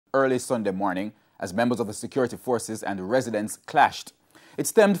early Sunday morning as members of the security forces and residents clashed. It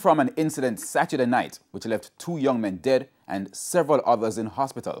stemmed from an incident Saturday night, which left 2 young men dead and several others in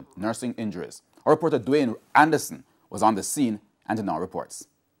hospital, nursing injuries. Our reporter Dwayne Anderson was on the scene and now reports.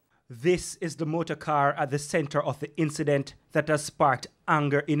 This is the motor car at the center of the incident that has sparked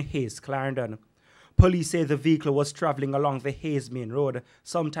anger in Hayes, Clarendon. Police say the vehicle was traveling along the Hayes Main Road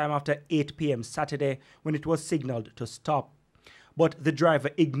sometime after 8 p.m. Saturday when it was signaled to stop. But the driver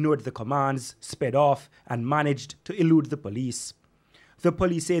ignored the commands, sped off, and managed to elude the police. The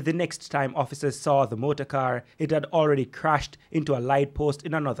police say the next time officers saw the motor car, it had already crashed into a light post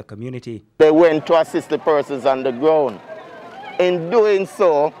in another community. They went to assist the persons on the ground. In doing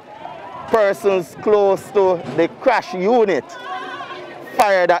so, persons close to the crash unit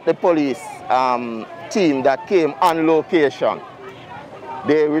fired at the police team that came on location.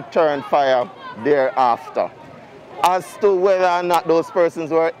 They returned fire thereafter. As to whether or not those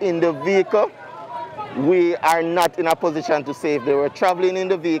persons were in the vehicle, we are not in a position to say if they were traveling in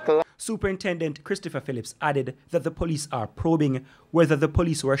the vehicle. Superintendent Christopher Phillips added that the police are probing whether the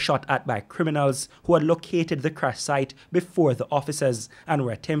police were shot at by criminals who had located the crash site before the officers and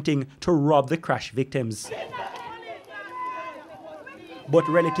were attempting to rob the crash victims. But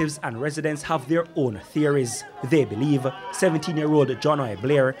relatives and residents have their own theories. They believe 17-year-old John O.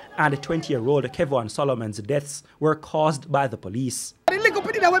 Blair and 20-year-old Kevon Solomon's deaths were caused by the police. One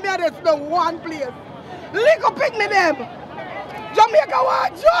place. Little picnic them. Jamaica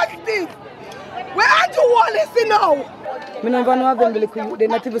want justice. Where are you want to listen now? I don't know them because they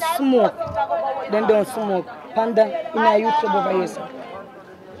not even smoke. They don't smoke. Panda in a youth club over here. So.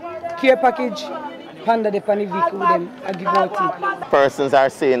 Care package, Panda the funny vehicle with them. I give out it. Persons are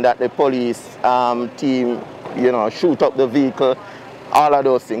saying that the police team, shoot up the vehicle. All of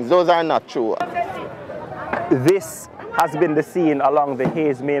those things. Those are not true. This has been the scene along the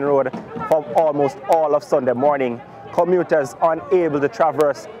Hayes Main Road for almost all of Sunday morning. Commuters unable to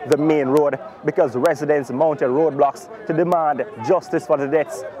traverse the main road because residents mounted roadblocks to demand justice for the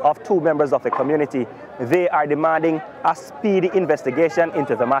deaths of 2 members of the community. They are demanding a speedy investigation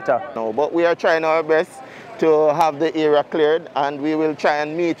into the matter. No, but we are trying our best to have the area cleared, and we will try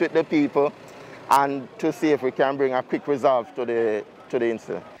and meet with the people and to see if we can bring a quick resolve to the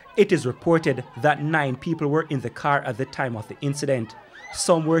incident. It is reported that 9 people were in the car at the time of the incident.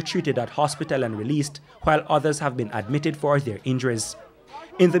 Some were treated at hospital and released, while others have been admitted for their injuries.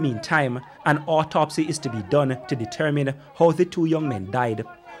 In the meantime, an autopsy is to be done to determine how the 2 young men died.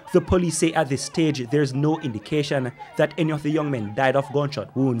 The police say at this stage there is no indication that any of the young men died of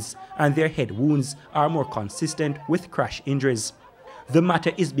gunshot wounds, and their head wounds are more consistent with crash injuries. The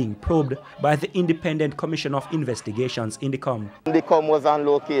matter is being probed by the Independent Commission of Investigations, INDECOM. INDECOM was on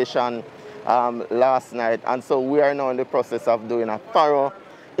location last night, and so we are now in the process of doing a thorough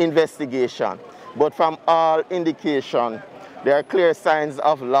investigation. But from all indication, there are clear signs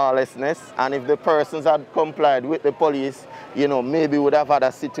of lawlessness, and if the persons had complied with the police, maybe we would have had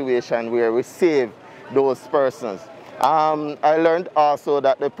a situation where we save those persons. I learned also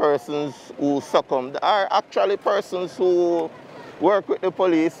that the persons who succumbed are actually persons who work with the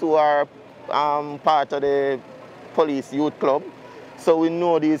police, who are part of the police youth club. So we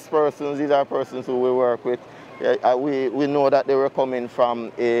know these persons, these are persons who we work with. We know that they were coming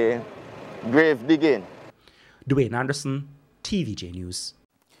from a grave digging. Dwayne Anderson, TVJ News.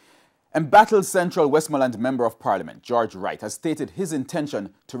 Embattled Central Westmoreland Member of Parliament George Wright has stated his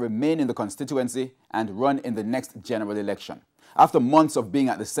intention to remain in the constituency and run in the next general election. After months of being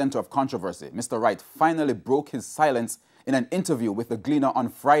at the center of controversy, Mr. Wright finally broke his silence in an interview with the Gleaner on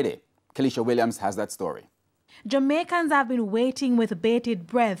Friday. Kelisha Williams has that story. Jamaicans have been waiting with bated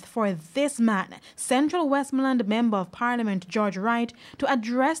breath for this man, Central Westmoreland Member of Parliament George Wright, to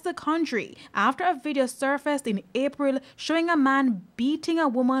address the country after a video surfaced in April showing a man beating a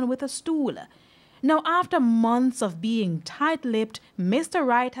woman with a stool. Now, after months of being tight-lipped, Mr.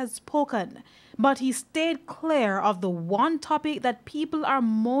 Wright has spoken, but he stayed clear of the one topic that people are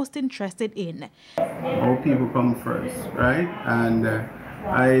most interested in. How people come first, right? And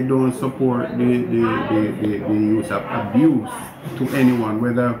I don't support the use of abuse to anyone,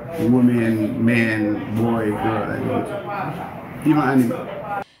 whether woman, man, boy, girl, I don't, even animal.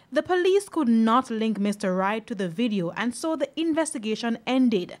 The police could not link Mr. Wright to the video, and so the investigation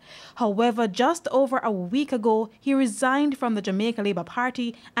ended. However, just over a week ago, he resigned from the Jamaica Labour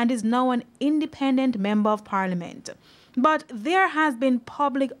Party and is now an independent member of parliament. But there has been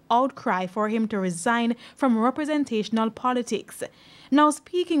public outcry for him to resign from representational politics. Now,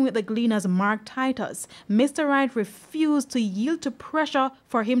 speaking with the Gleaner's Mark Titus, Mr. Wright refused to yield to pressure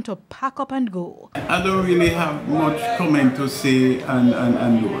for him to pack up and go. I don't really have much comment to say and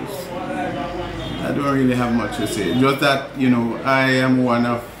those. I don't really have much to say. Just that, you know, I am one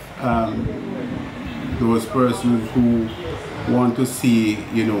of those persons who want to see,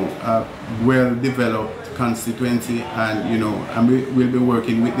 you know, a well-developed constituency, and, you know, and we'll be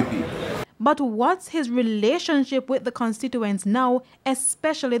working with the people. But what's his relationship with the constituents now,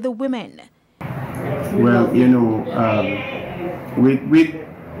 especially the women? Well, you know, with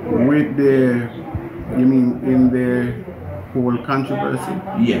the, you mean in the whole controversy?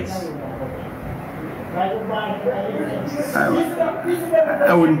 Yes.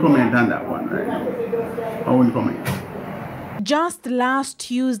 I wouldn't comment on that one, right? I wouldn't comment. Just last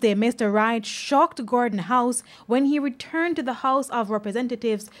Tuesday, Mr. Wright shocked Gordon House when he returned to the House of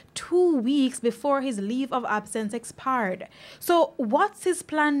Representatives 2 weeks before his leave of absence expired. So what's his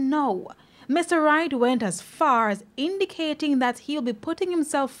plan now? Mr. Wright went as far as indicating that he'll be putting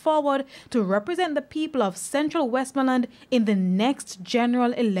himself forward to represent the people of Central Westmoreland in the next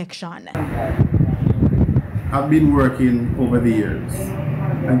general election. I've been working over the years,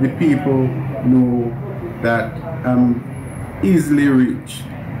 and the people know that I'm easily reached,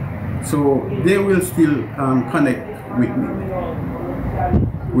 so they will still connect with me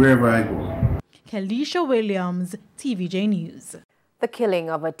wherever I go. Kelisha Williams, TVJ News. The killing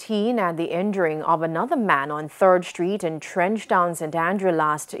of a teen and the injuring of another man on 3rd Street in Trenchtown, St. Andrew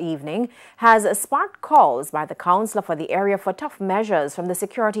last evening has sparked calls by the councillor for the area for tough measures from the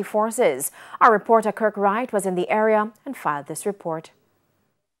security forces. Our reporter Kirk Wright was in the area and filed this report.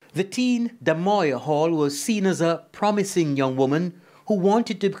 The teen, Damoya Hall, was seen as a promising young woman who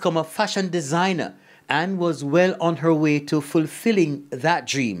wanted to become a fashion designer and was well on her way to fulfilling that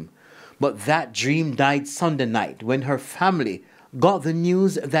dream. But that dream died Sunday night when her family got the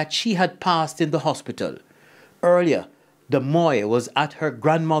news that she had passed in the hospital. Earlier, Damoya was at her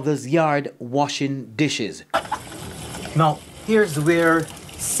grandmother's yard washing dishes. Now, here's where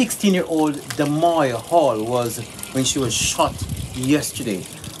 16-year-old Damoya Hall was when she was shot yesterday.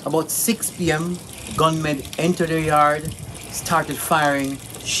 About 6 p.m., gunmen entered her yard, started firing.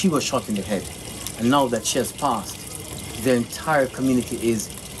 She was shot in the head. And now that she has passed, the entire community is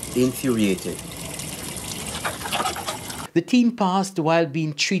infuriated. The teen passed while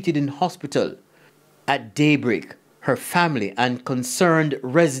being treated in hospital. At daybreak, her family and concerned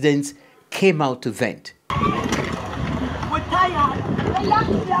residents came out to vent. We're tired.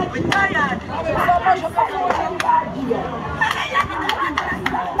 We're tired.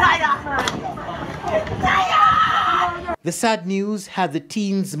 The sad news had the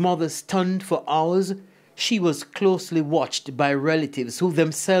teen's mother stunned for hours. She was closely watched by relatives who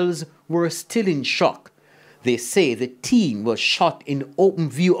themselves were still in shock. They say the teen was shot in open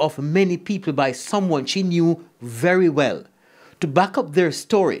view of many people by someone she knew very well. To back up their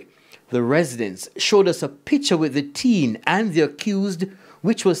story, the residents showed us a picture with the teen and the accused,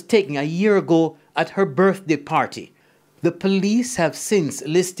 which was taken a year ago at her birthday party. The police have since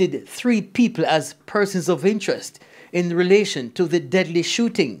listed 3 people as persons of interest in relation to the deadly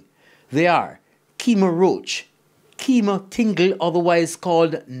shooting. They are Kima Roach, Kima Tingle, otherwise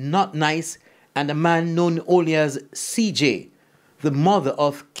called Not Nice, and a man known only as CJ. The mother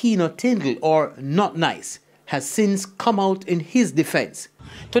of Kino Tingle, or Not Nice, has since come out in his defense.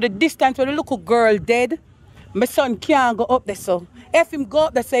 To the distance where the little girl dead, my son can't go up there, so if him go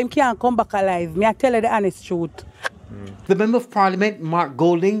up there, so him can't come back alive. Me I tell her the honest truth. The Member of Parliament, Mark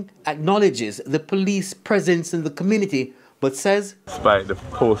Golding, acknowledges the police presence in the community, but says, despite the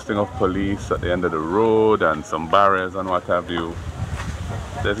posting of police at the end of the road and some barriers and what have you,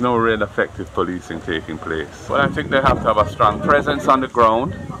 there's no real effective policing taking place. Well, I think they have to have a strong presence on the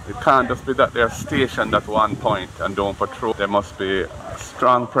ground. It can't just be that they're stationed at one point and don't patrol. There must be a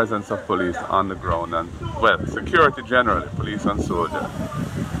strong presence of police on the ground and, well, security generally, police and soldiers.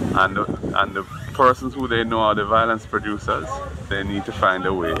 And the persons who they know are the violence producers, they need to find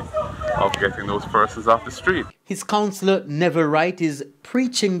a way of getting those persons off the street. His councillor, Neville Wright, is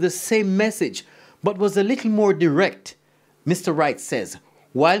preaching the same message, but was a little more direct. Mr. Wright says,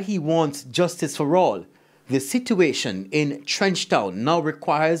 while he wants justice for all, the situation in Trenchtown now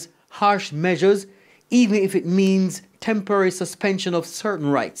requires harsh measures, even if it means temporary suspension of certain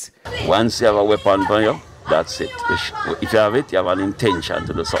rights. Once you have a weapon on you, that's it. If you have it, you have an intention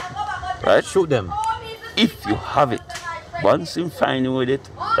to do something, right? Shoot them. If you have it, once you find you with it,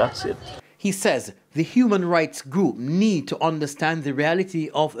 that's it. He says the human rights group need to understand the reality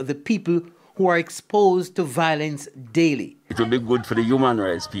of the people who who are exposed to violence daily. It will be good for the human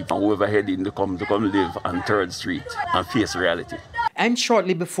rights people, whoever heading to come live on 3rd Street and face reality. And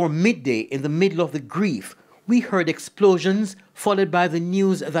shortly before midday, in the middle of the grief, we heard explosions, followed by the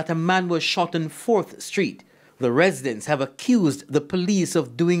news that a man was shot on 4th Street. The residents have accused the police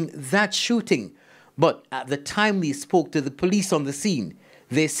of doing that shooting. But at the time we spoke to the police on the scene,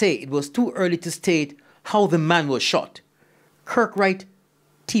 they say it was too early to state how the man was shot. Wright,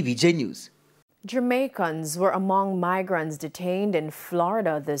 TVJ News. Jamaicans were among migrants detained in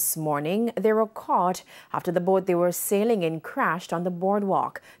Florida this morning. They were caught after the boat they were sailing in crashed on the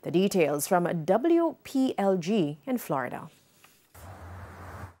boardwalk. The details from WPLG in Florida.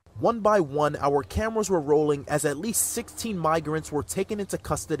 One by one, our cameras were rolling as at least 16 migrants were taken into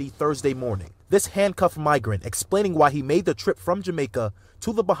custody Thursday morning. This handcuffed migrant explaining why he made the trip from Jamaica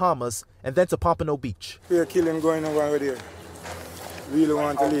to the Bahamas and then to Pompano Beach. Fear killing going on over there. Really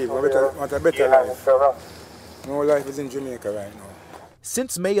want to live, want a better life. No life is in Jamaica right now.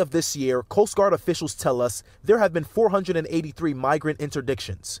 Since May of this year, Coast Guard officials tell us there have been 483 migrant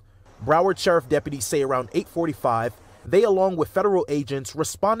interdictions. Broward Sheriff deputies say around 8:45, they, along with federal agents,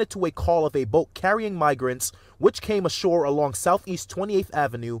 responded to a call of a boat carrying migrants, which came ashore along Southeast 28th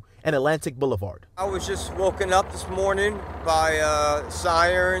Avenue and Atlantic Boulevard. I was just woken up this morning by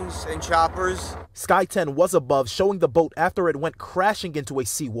sirens and choppers. Sky 10 was above, showing the boat after it went crashing into a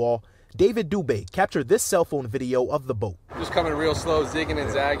seawall. David Dubé captured this cell phone video of the boat. Just coming real slow, zigging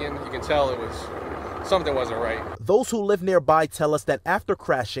and zagging. You can tell something wasn't right. Those who live nearby tell us that after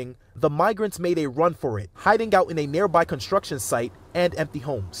crashing, the migrants made a run for it, hiding out in a nearby construction site and empty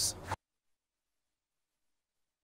homes.